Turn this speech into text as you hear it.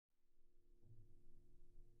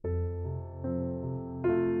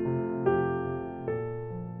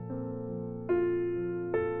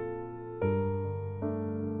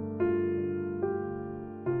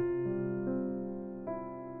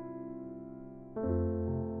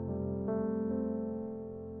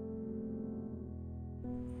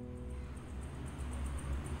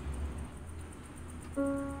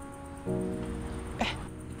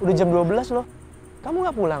Udah jam 12 loh. Kamu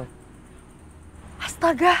nggak pulang?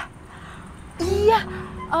 Astaga. Iya.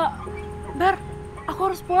 Bar, aku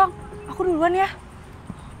harus pulang. Aku duluan ya.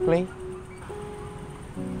 Play.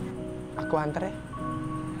 Aku antar ya.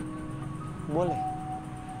 Boleh.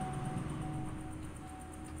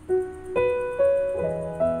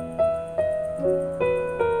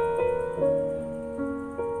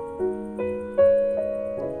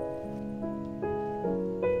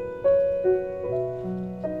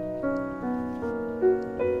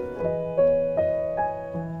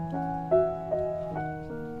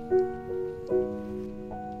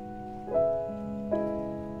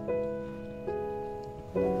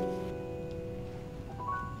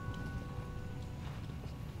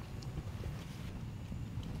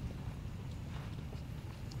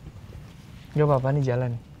 Gak apa-apa nih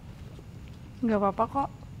jalan. Gak apa-apa kok.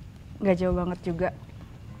 Gak jauh banget juga.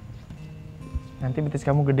 Nanti betis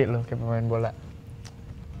kamu gede loh kayak pemain bola.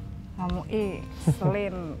 Kamu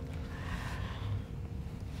selin.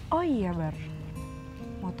 Oh iya Bar.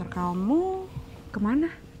 Motor kamu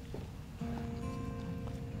kemana?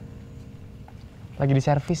 Lagi di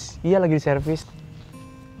servis. Iya lagi di servis.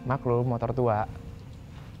 Maklum motor tua.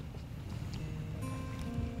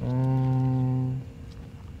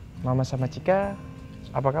 Mama sama Cika,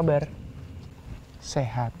 apa kabar?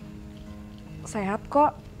 Sehat? Sehat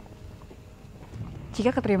kok.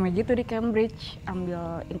 Cika keterima gitu di Cambridge,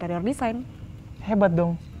 ambil interior design. Hebat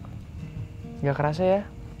dong. Gak kerasa ya.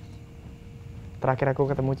 Terakhir aku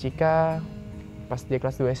ketemu Cika pas dia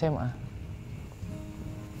kelas 2 SMA.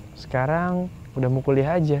 Sekarang udah mau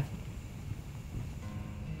kuliah aja.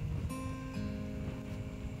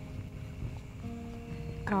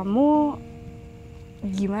 Kamu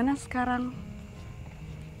gimana sekarang?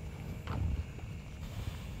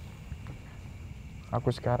 Aku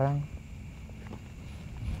sekarang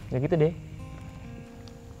ya gitu deh.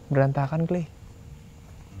 Berantakan, Clay.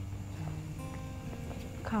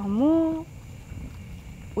 Kamu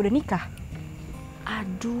udah nikah?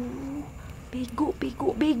 Aduh,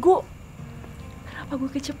 bego. Kenapa gue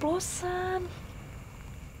keceplosan?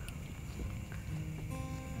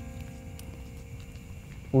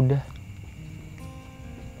 Udah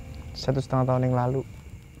 1,5 tahun yang lalu.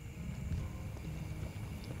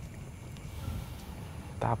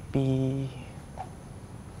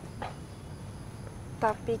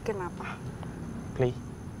 Tapi kenapa? Clay,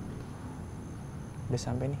 udah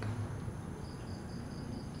sampai nih.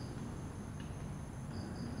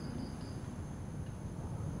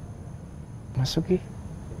 Masuk ya.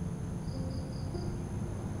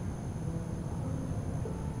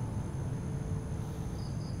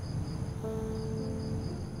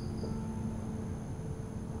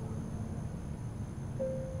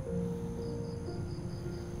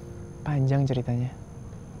 Panjang ceritanya.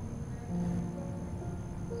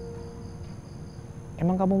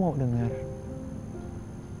 Emang kamu mau dengar?